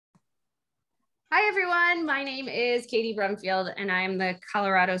Hi, everyone. My name is Katie Brumfield, and I'm the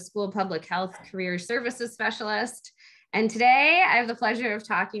Colorado School Public Health Career Services Specialist. And today I have the pleasure of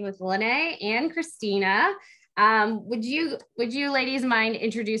talking with Linnea and Kristina. Would you ladies mind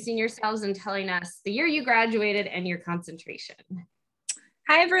introducing yourselves and telling us the year you graduated and your concentration?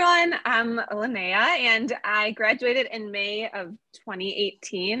 Hi, everyone. I'm Linnea, and I graduated in May of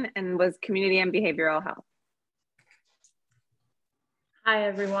 2018 and was community and behavioral health. Hi,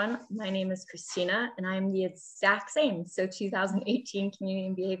 everyone. My name is Kristina, and I'm the exact same. So 2018 community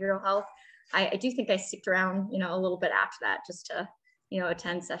and behavioral health. I do think I sticked around, a little bit after that just to,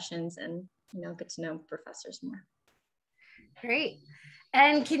 attend sessions and, get to know professors more. Great.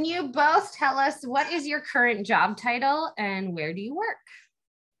 And can you both tell us what is your current job title and where do you work?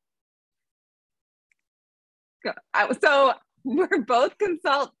 So we're both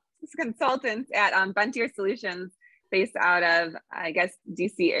consultants at Bentier Solutions, based out of, I guess,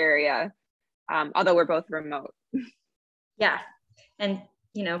 DC area, although we're both remote. Yeah, and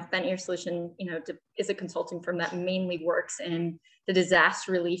Bentier Solution, is a consulting firm that mainly works in the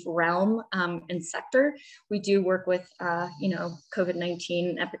disaster relief realm and sector. We do work with,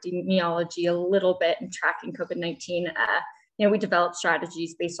 COVID-19 epidemiology a little bit and tracking COVID-19. We develop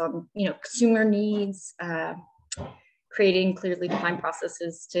strategies based on, consumer needs, creating clearly defined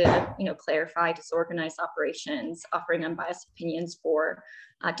processes to, clarify disorganized operations, offering unbiased opinions for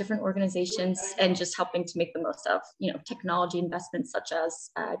different organizations, and just helping to make the most of, technology investments such as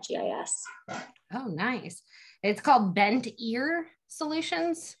GIS. Oh, nice. It's called Bentier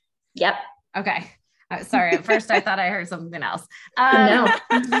Solutions? Yep. Okay. Sorry, at first I thought I heard something else. No.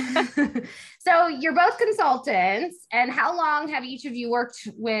 So you're both consultants, and how long have each of you worked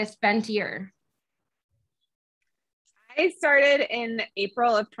with Bentier? I started in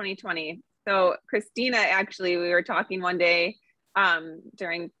April of 2020. So Kristina, actually, we were talking one day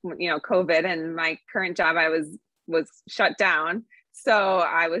during, COVID, and my current job, I was shut down. So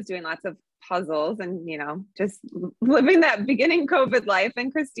I was doing lots of puzzles and, just living that beginning COVID life.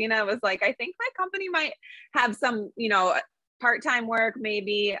 And Kristina was like, I think my company might have some, part-time work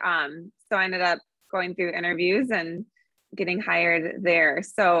maybe. So I ended up going through interviews and getting hired there.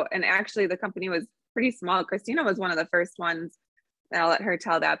 So, and actually the company was pretty small. Kristina was one of the first ones. I'll let her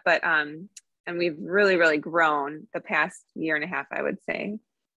tell that, but and we've really, really grown the past year and a half, I would say.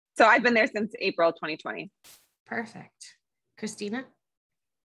 So I've been there since April 2020. Perfect. Kristina?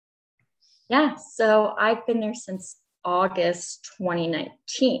 Yeah, so I've been there since August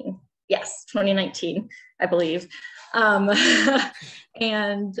 2019. Yes, 2019, I believe. And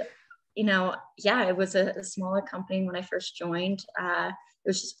it was a smaller company when I first joined. It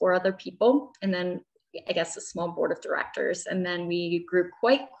was just 4 other people, and then I guess a small board of directors. And then we grew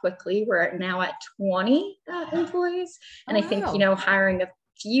quite quickly. We're now at 20 employees. And I think, hiring a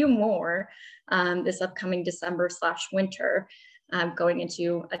few more this upcoming December/winter, going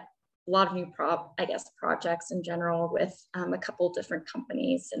into a lot of new projects in general with a couple different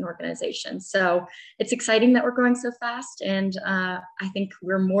companies and organizations. So it's exciting that we're growing so fast. And I think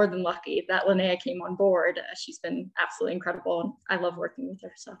we're more than lucky that Linnea came on board. She's been absolutely incredible, and I love working with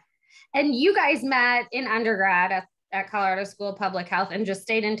her. So. And you guys met in undergrad at Colorado School of Public Health and just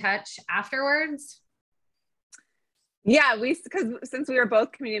stayed in touch afterwards? Yeah, because since we were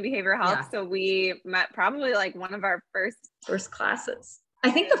both community behavioral health, so we met probably like one of our first classes. I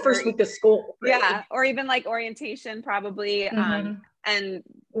think the first week of school. Really. Yeah, or even like orientation probably. Mm-hmm. And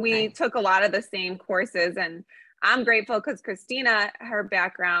we took a lot of the same courses, and I'm grateful because Kristina, her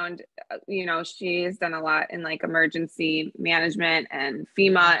background, she's done a lot in like emergency management and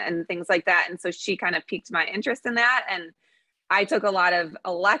FEMA and things like that. And so she kind of piqued my interest in that. And I took a lot of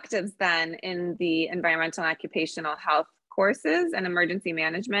electives then in the environmental and occupational health courses and emergency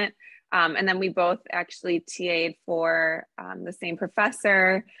management. And then we both actually TA'd for the same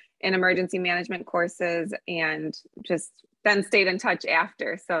professor in emergency management courses, and just then stayed in touch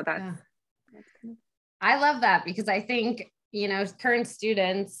after. So that's cool. I love that, because I think, current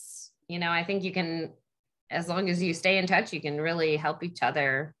students, I think you can, as long as you stay in touch, you can really help each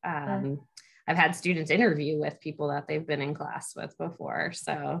other. I've had students interview with people that they've been in class with before.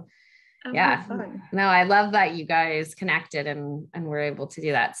 So yeah, no, I love that you guys connected and were able to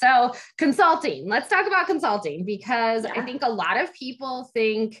do that. So consulting, let's talk about consulting, because I think a lot of people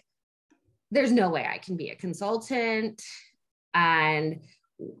think there's no way I can be a consultant. And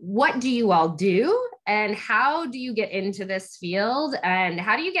what do you all do? And how do you get into this field? And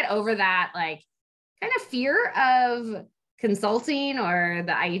how do you get over that, like, kind of fear of consulting or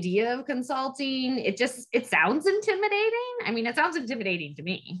the idea of consulting? It sounds intimidating. I mean, it sounds intimidating to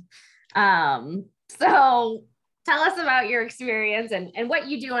me. So tell us about your experience and what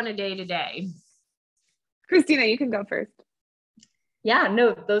you do on a day-to-day. Kristina, you can go first. Yeah,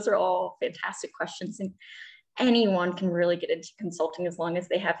 no, those are all fantastic questions. And anyone can really get into consulting as long as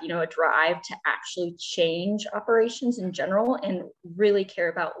they have, a drive to actually change operations in general and really care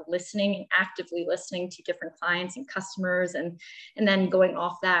about listening and actively listening to different clients and customers, and then going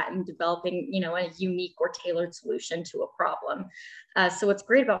off that and developing, a unique or tailored solution to a problem. So what's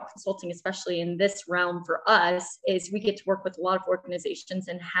great about consulting, especially in this realm for us, is we get to work with a lot of organizations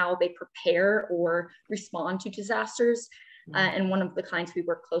and how they prepare or respond to disasters. And one of the clients we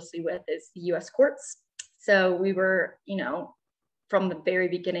work closely with is the U.S. courts. So we were, from the very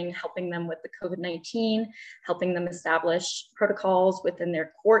beginning, helping them with the COVID-19, helping them establish protocols within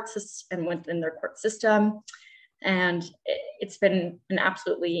their courts and within their court system. And it's been an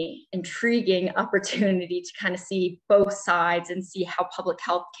absolutely intriguing opportunity to kind of see both sides and see how public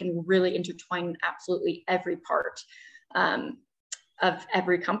health can really intertwine absolutely every part of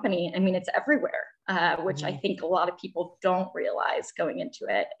every company. I mean, it's everywhere, which I think a lot of people don't realize going into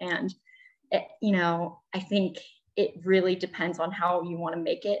it. And I think it really depends on how you want to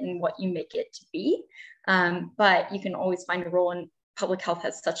make it and what you make it to be. But you can always find a role, and public health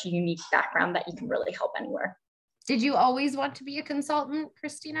has such a unique background that you can really help anywhere. Did you always want to be a consultant,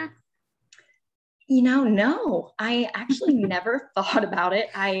 Kristina? No, I actually never thought about it.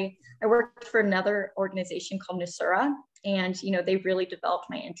 I worked for another organization called Nusura, and, they really developed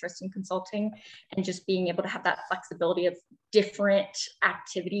my interest in consulting and just being able to have that flexibility of different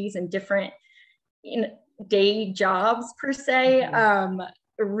activities and different day jobs per se,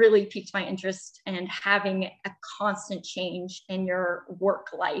 really piqued my interest. And having a constant change in your work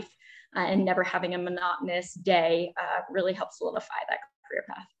life and never having a monotonous day really helps solidify that career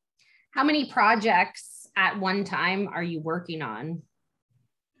path. How many projects at one time are you working on?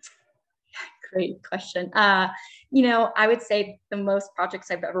 Great question. I would say the most projects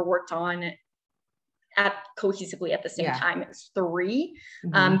I've ever worked on cohesively at the same time is 3,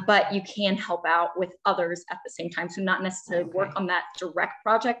 but you can help out with others at the same time. So not necessarily work on that direct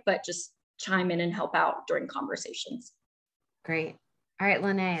project, but just chime in and help out during conversations. Great. All right,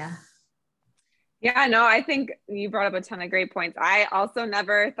 Linnea. Yeah, no, I think you brought up a ton of great points. I also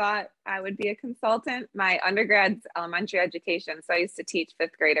never thought I would be a consultant. My undergrad's elementary education, so I used to teach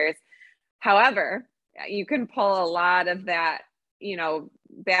 5th graders. However, you can pull a lot of that,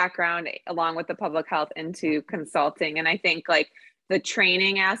 background along with the public health into consulting. And I think like the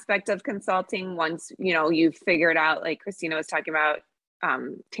training aspect of consulting, once, you've figured out, like Kristina was talking about,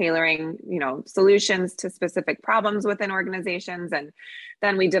 tailoring, solutions to specific problems within organizations. And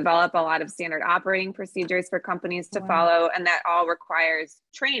then we develop a lot of standard operating procedures for companies to follow. And that all requires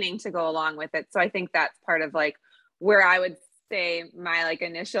training to go along with it. So I think that's part of like where I would say my like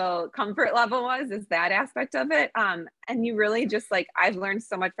initial comfort level is that aspect of it. And you really just like, I've learned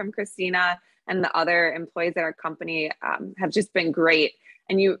so much from Kristina, and the other employees at our company have just been great.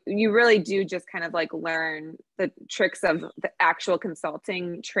 And you really do just kind of like learn the tricks of the actual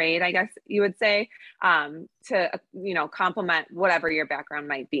consulting trade, I guess you would say, to, complement whatever your background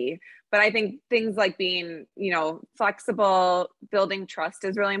might be. But I think things like being, flexible, building trust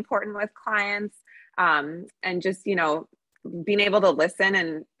is really important with clients, and just, being able to listen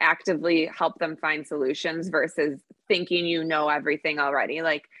and actively help them find solutions versus thinking everything already.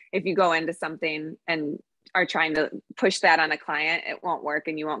 Like if you go into something and are trying to push that on a client, it won't work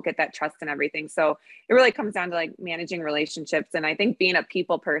and you won't get that trust and everything. So it really comes down to like managing relationships. And I think being a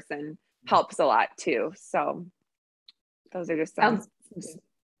people person helps a lot too. So those are just sounds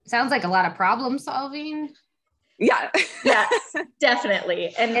like a lot of problem solving. Yeah. Yes,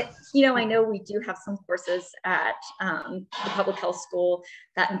 definitely. And, I know we do have some courses at the public health school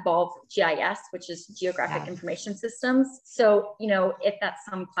that involve GIS, which is Geographic Information Systems. So, if that's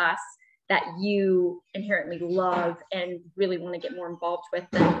some class that you inherently love and really want to get more involved with,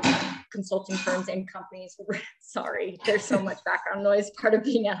 then consulting firms and companies, sorry, there's so much background noise, part of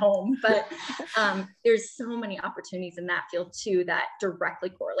being at home, but there's so many opportunities in that field too that directly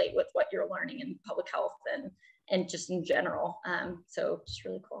correlate with what you're learning in public health and just in general. So just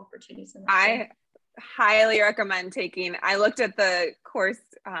really cool opportunities in that. I highly recommend I looked at the course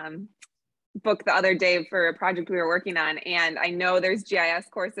book the other day for a project we were working on, and I know there's GIS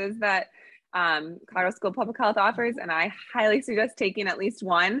courses that Colorado School of Public Health offers, and I highly suggest taking at least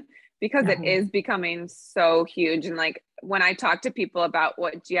one because it is becoming so huge. And like when I talk to people about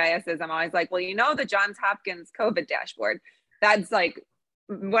what GIS is, I'm always like, well, the Johns Hopkins COVID dashboard, that's like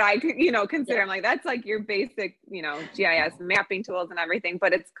what I consider. I'm like, that's like your basic GIS mapping tools and everything,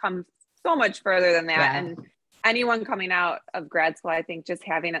 but it's come so much further than that. And anyone coming out of grad school, I think just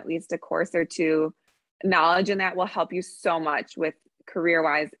having at least a course or two knowledge in that will help you so much with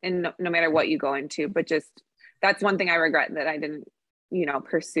career-wise, and no matter what you go into, but just, that's one thing I regret that I didn't,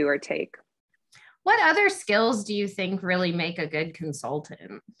 pursue or take. What other skills do you think really make a good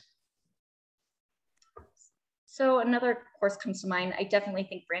consultant? So another course comes to mind. I definitely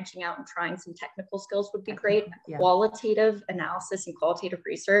think branching out and trying some technical skills would be great. Yeah. Qualitative analysis and qualitative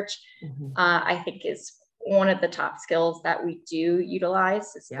research, I think is one of the top skills that we do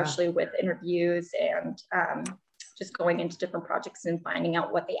utilize, especially with interviews and just going into different projects and finding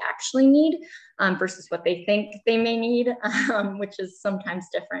out what they actually need versus what they think they may need, which is sometimes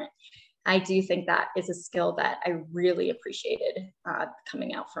different. I do think that is a skill that I really appreciated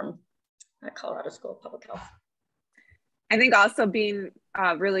coming out from Colorado School of Public Health. I think also being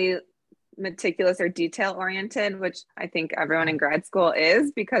really meticulous or detail oriented, which I think everyone in grad school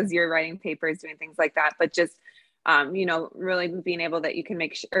is, because you're writing papers, doing things like that, but just, really being able that you can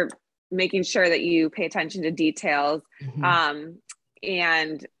making sure that you pay attention to details,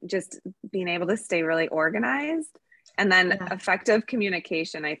 and just being able to stay really organized. And then effective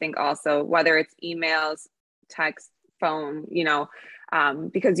communication, I think also, whether it's emails, text, phone,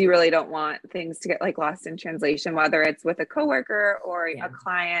 because you really don't want things to get like lost in translation, whether it's with a coworker or a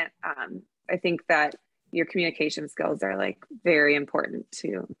client. I think that your communication skills are like very important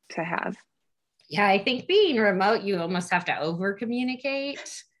to have. Yeah, I think being remote, you almost have to over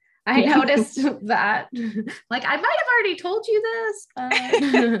communicate. I noticed that. Like, I might have already told you this, but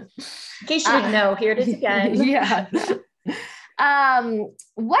in case you didn't know, here it is again.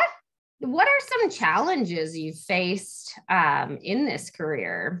 What are some challenges you've faced in this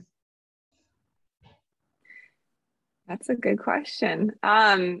career? That's a good question.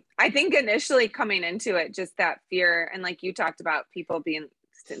 I think initially coming into it, just that fear, and like you talked about, people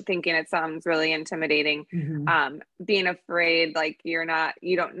thinking it sounds really intimidating, being afraid, like you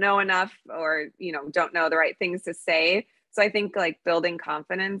don't know enough, or, don't know the right things to say. So I think like building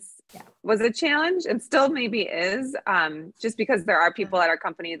confidence was a challenge, and still maybe is, just because there are people at our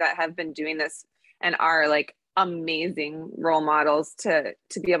company that have been doing this and are like amazing role models to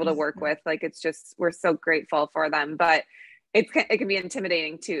be able to work with. Like, it's just, we're so grateful for them, but it can be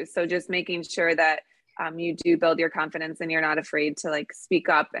intimidating too. So just making sure that you do build your confidence and you're not afraid to like speak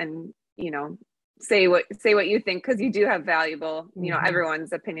up and, say what you think, because you do have valuable,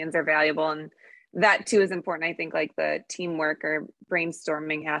 everyone's opinions are valuable, and that too is important. I think like the teamwork or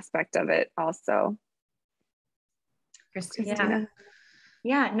brainstorming aspect of it also. Kristina.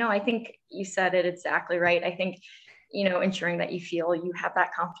 Yeah, no, I think you said it exactly right. I think, ensuring that you feel you have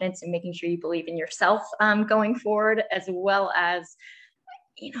that confidence and making sure you believe in yourself going forward, as well as,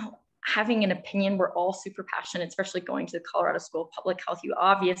 having an opinion. We're all super passionate, especially going to the Colorado School of Public Health. You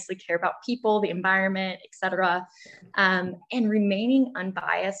obviously care about people, the environment, et cetera. And remaining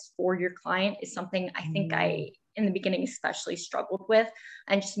unbiased for your client is something I think I, in the beginning, especially struggled with,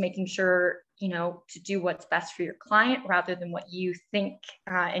 and just making sure, to do what's best for your client rather than what you think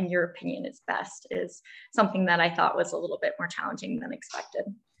in your opinion is best, is something that I thought was a little bit more challenging than expected.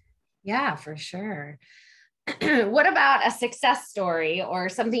 Yeah, for sure. What about a success story or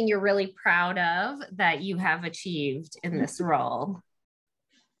something you're really proud of that you have achieved in this role?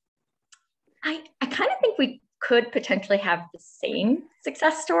 I kind of think we could potentially have the same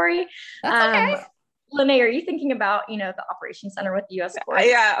success story. That's okay. Linnea, are you thinking about, the operations center with the U.S. courts?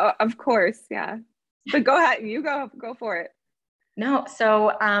 Yeah, of course. Yeah. But go ahead, you go for it. No,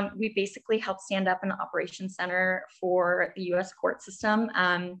 so we basically helped stand up an operations center for the U.S. court system.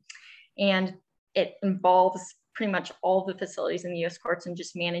 And it involves pretty much all the facilities in the U.S. courts and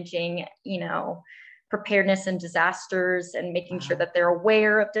just managing, preparedness and disasters, and making sure that they're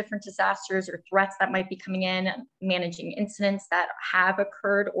aware of different disasters or threats that might be coming in, managing incidents that have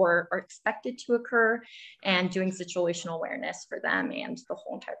occurred or are expected to occur, and doing situational awareness for them and the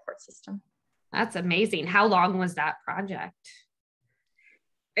whole entire court system. That's amazing. How long was that project?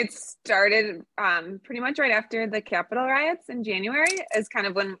 It started pretty much right after the Capitol riots in January, is kind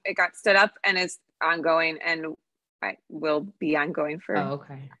of when it got stood up, and is ongoing, and I will be ongoing for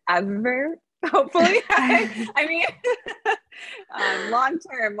ever, hopefully. I mean,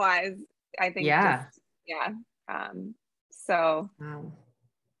 long-term wise, I think. So. Wow.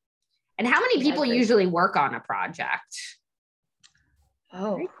 And how many people usually work on a project?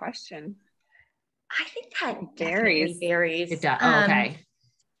 Oh, great question. I think that varies. It does. Okay.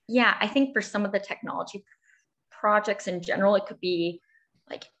 Yeah, I think for some of the technology projects in general, it could be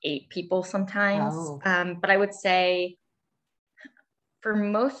like 8 people sometimes. But I would say for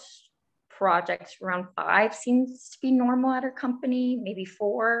most projects, around 5 seems to be normal at our company, maybe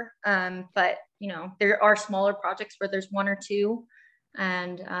 4. But, there are smaller projects where there's 1 or 2.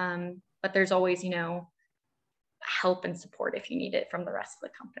 And, but there's always, help and support if you need it from the rest of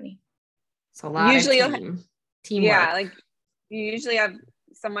the company. So a lot usually of teamwork. Yeah, like you usually have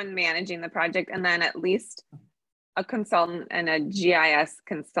someone managing the project and then at least a consultant and a GIS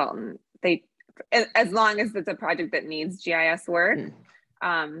consultant. As long as it's a project that needs GIS work,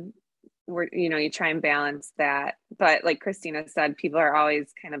 you try and balance that. But like Kristina said, people are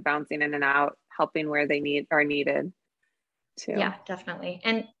always kind of bouncing in and out, helping where they are needed too. Yeah, definitely.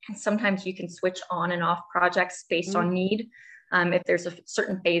 And sometimes you can switch on and off projects based on need. If there's a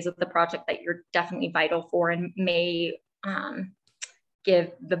certain phase of the project that you're definitely vital for and may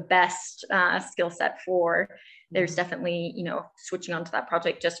give the best skill set for, there's definitely, switching onto that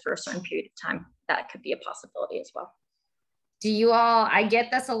project just for a certain period of time. That could be a possibility as well. I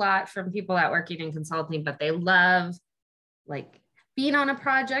get this a lot from people that working in consulting, but they love like being on a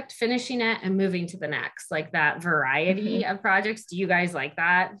project, finishing it and moving to the next, like that variety of projects. Do you guys like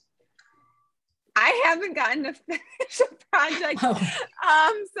that? I haven't gotten to finish a project.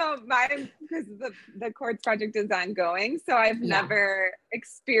 So because the courts project is ongoing. So I've never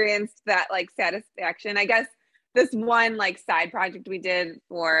experienced that like satisfaction. I guess this one like side project we did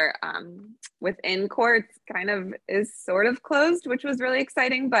for within courts kind of is sort of closed, which was really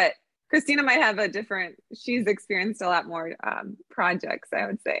exciting, but Kristina might have she's experienced a lot more projects, I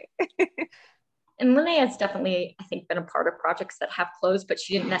would say. And Linnea has definitely, I think, been a part of projects that have closed, but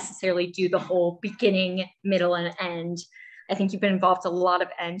she didn't necessarily do the whole beginning, middle, and end. I think you've been involved a lot of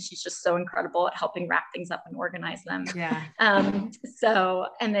ends. She's just so incredible at helping wrap things up and organize them. Yeah. And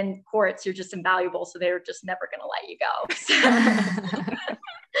then courts, you're just invaluable. So they're just never going to let you go.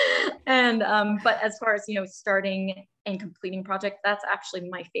 But as far as, starting and completing projects, that's actually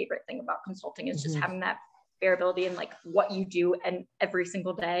my favorite thing about consulting is just having that variability in like what you do and every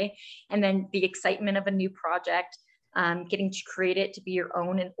single day. And then the excitement of a new project, getting to create it to be your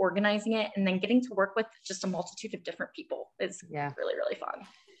own and organizing it, and then getting to work with just a multitude of different people is really, really fun.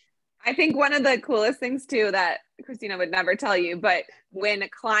 I think one of the coolest things too that Kristina would never tell you, but when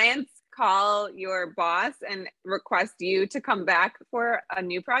clients call your boss and request you to come back for a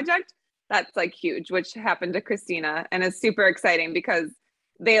new project, that's like huge, which happened to Kristina, and it's super exciting because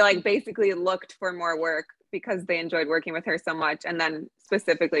they like basically looked for more work because they enjoyed working with her so much and then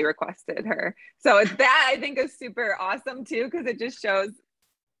specifically requested her. So that I think is super awesome too, because it just shows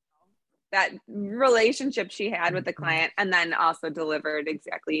that relationship she had with the client and then also delivered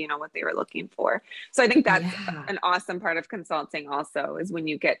exactly, what they were looking for. So I think that's an awesome part of consulting also, is when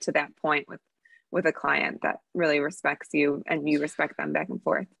you get to that point with a client that really respects you and you respect them back and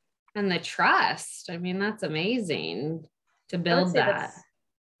forth. And the trust. I mean, that's amazing to build that.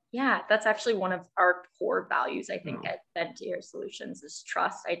 That's actually one of our core values, I think, at NTR Solutions is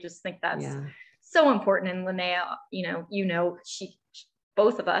trust. I just think that's so important. And Linnea,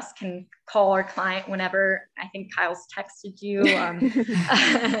 both of us can call our client whenever. I think Kyle's texted you.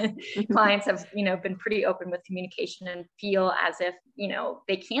 Clients have, been pretty open with communication and feel as if,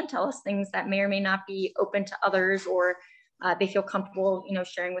 they can tell us things that may or may not be open to others, or they feel comfortable,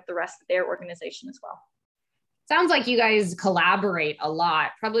 sharing with the rest of their organization as well. Sounds like you guys collaborate a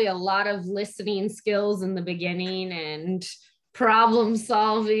lot, probably a lot of listening skills in the beginning and problem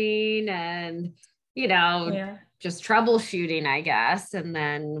solving and, just troubleshooting, I guess, and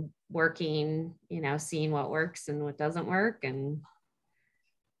then working, seeing what works and what doesn't work.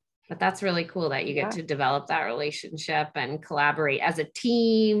 But that's really cool that you get to develop that relationship and collaborate as a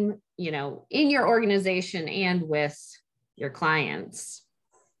team, in your organization and with your clients.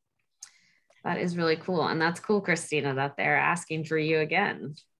 That is really cool. And that's cool, Kristina, that they're asking for you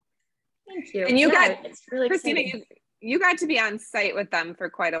again. Thank you. And it's really Kristina, you got to be on site with them for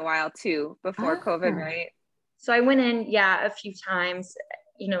quite a while too, before COVID, right? So I went in, a few times,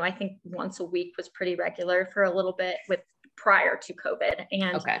 I think once a week was pretty regular for a little bit prior to COVID.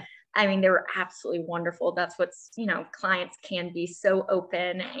 And I mean, they were absolutely wonderful. That's what's, clients can be so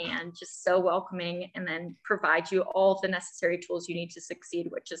open and just so welcoming, and then provide you all the necessary tools you need to succeed,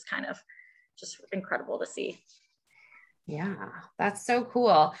 which is kind of just incredible to see. Yeah, that's so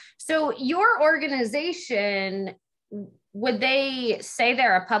cool. So your organization, would they say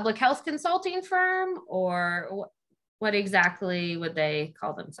they're a public health consulting firm, or what exactly would they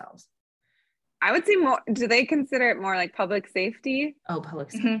call themselves? I would say more, do they consider it more like public safety? Oh,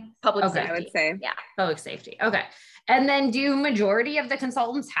 public safety. Public safety, I would say. Yeah. Public safety. Okay. And then do majority of the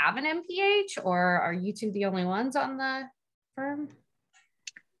consultants have an MPH, or are you two the only ones on the firm?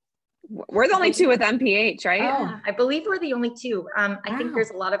 We're the only two with MPH, right? Yeah, I believe we're the only two. I think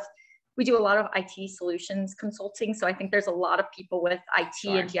we do a lot of IT solutions consulting. So I think there's a lot of people with IT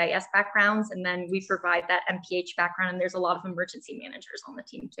and GIS backgrounds, and then we provide that MPH background, and there's a lot of emergency managers on the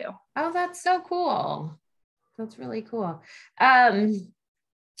team too. Oh, that's so cool. That's really cool.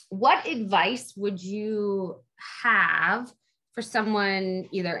 What advice would you have for someone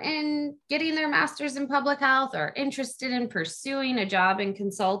either in getting their master's in public health or interested in pursuing a job in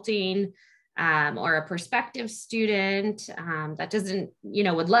consulting, or a prospective student that doesn't,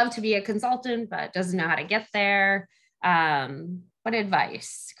 would love to be a consultant, but doesn't know how to get there? What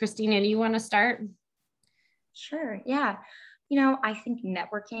advice? Kristina, do you want to start? Sure. Yeah. I think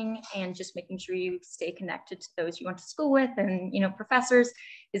networking and just making sure you stay connected to those you went to school with and, professors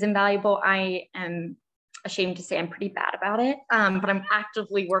is invaluable. I am ashamed to say I'm pretty bad about it, but I'm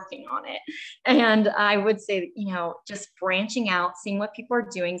actively working on it. And I would say, just branching out, seeing what people are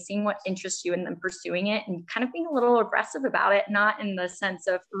doing, seeing what interests you and then pursuing it, and kind of being a little aggressive about it, not in the sense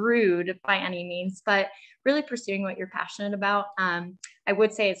of rude by any means, but really pursuing what you're passionate about. I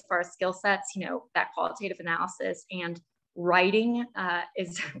would say as far as skill sets, that qualitative analysis and writing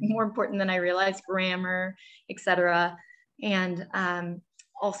is more important than I realized, grammar, etc. And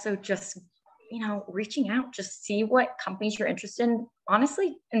also just reaching out, just see what companies you're interested in.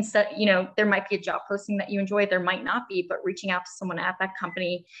 Honestly, instead, there might be a job posting that you enjoy, there might not be, but reaching out to someone at that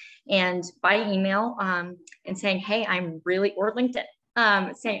company and by email and saying, hey, or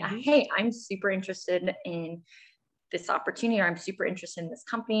LinkedIn, saying, hey, I'm super interested in this opportunity, or I'm super interested in this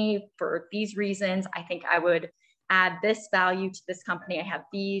company for these reasons. I think I would add this value to this company. I have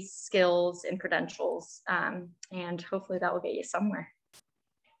these skills and credentials, and hopefully that will get you somewhere.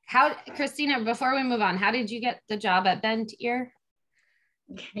 Kristina, before we move on, how did you get the job at Bent Ear?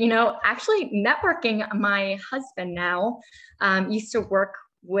 Actually networking. My husband now used to work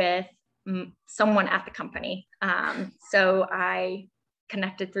with someone at the company. So I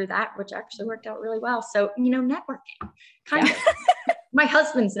connected through that, which actually worked out really well. So, networking, kind of. My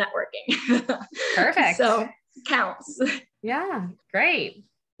husband's networking. Perfect. So counts. Yeah, great.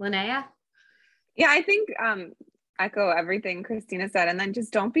 Linnea? Yeah, I think echo everything Kristina said, and then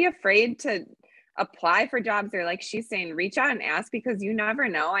just don't be afraid to apply for jobs, or like she's saying, reach out and ask, because you never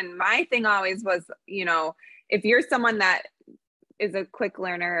know. And my thing always was, if you're someone that is a quick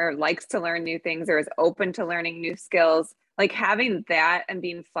learner or likes to learn new things or is open to learning new skills, like having that and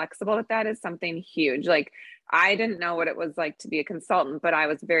being flexible with that is something huge. Like I didn't know what it was like to be a consultant, but I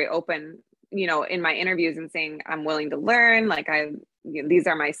was very open, in my interviews and saying, I'm willing to learn. Like these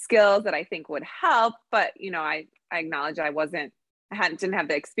are my skills that I think would help, but I acknowledge didn't have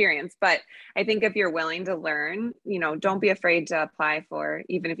the experience. But I think if you're willing to learn, don't be afraid to apply for,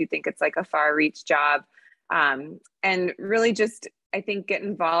 even if you think it's like a far reach job. And really just, I think, get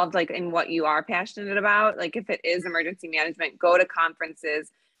involved like in what you are passionate about. Like if it is emergency management, go to conferences,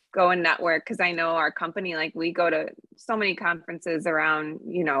 go and network. Cause I know our company, like we go to so many conferences around,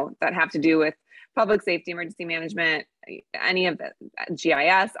 that have to do with public safety, emergency management, any of the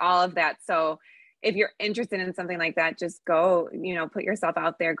GIS, all of that. So if you're interested in something like that, just go, put yourself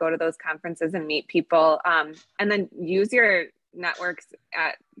out there, go to those conferences and meet people. And then use your networks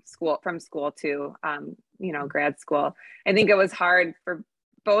at school, from school to, grad school. I think it was hard for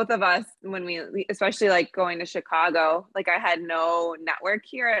both of us when we, especially like going to Chicago, like I had no network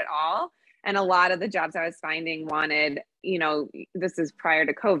here at all. And a lot of the jobs I was finding wanted, this is prior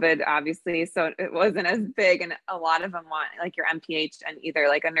to COVID, obviously. So it wasn't as big. And a lot of them want like your MPH and either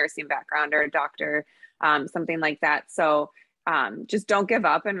like a nursing background or a doctor, something like that. So just don't give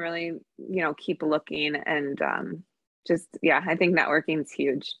up and really, keep looking. And I think networking is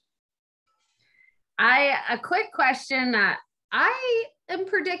huge. A quick question that I am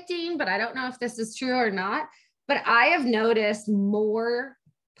predicting, but I don't know if this is true or not, but I have noticed more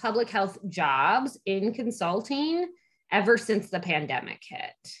public health jobs in consulting ever since the pandemic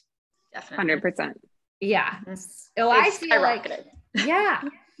hit. Definitely. 100%. Yeah. So I feel like, yeah.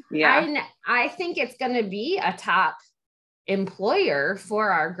 I think it's going to be a top employer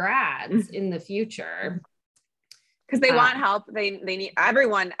for our grads in the future. Because they want help. They need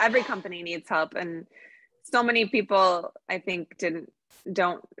every company needs help. And so many people, I think, didn't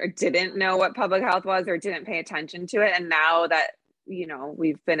know what public health was or didn't pay attention to it. And now that,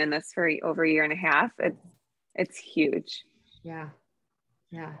 we've been in this for over a year and a half, it's huge. Yeah.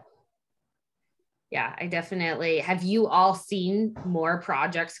 I definitely, have you all seen more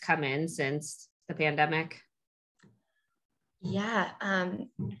projects come in since the pandemic? Yeah.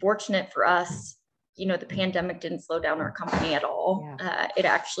 Fortunate for us, the pandemic didn't slow down our company at all. Yeah. It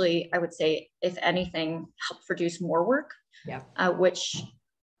actually, I would say, if anything, helped produce more work, which,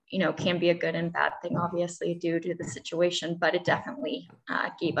 can be a good and bad thing, obviously, due to the situation, but it definitely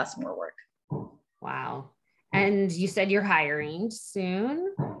gave us more work. Wow. And you said you're hiring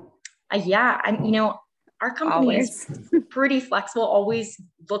soon? Yeah. Our company is pretty flexible, always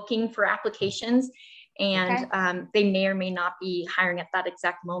looking for applications. And they may or may not be hiring at that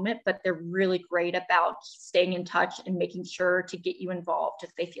exact moment, but they're really great about staying in touch and making sure to get you involved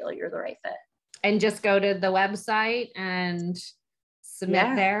if they feel you're the right fit. And just go to the website and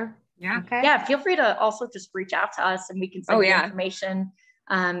submit there. Yeah. Okay. Yeah. Feel free to also just reach out to us and we can send you information.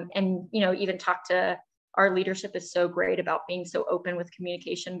 And, you know, even talk to our leadership is so great about being so open with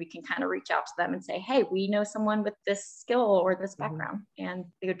communication. We can kind of reach out to them and say, hey, we know someone with this skill or this background, and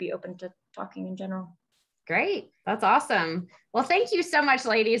they would be open to talking in general. Great. That's awesome. Well, thank you so much,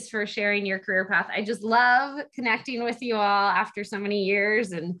 ladies, for sharing your career path. I just love connecting with you all after so many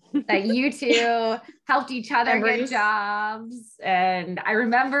years, and that you two helped each other get jobs. And I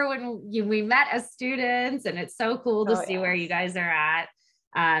remember when we met as students, and it's so cool to see where you guys are at,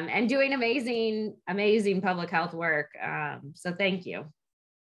 and doing amazing, amazing public health work. So thank you.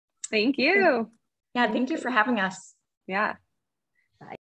 Thank you. Yeah. Thank you for having us. Yeah.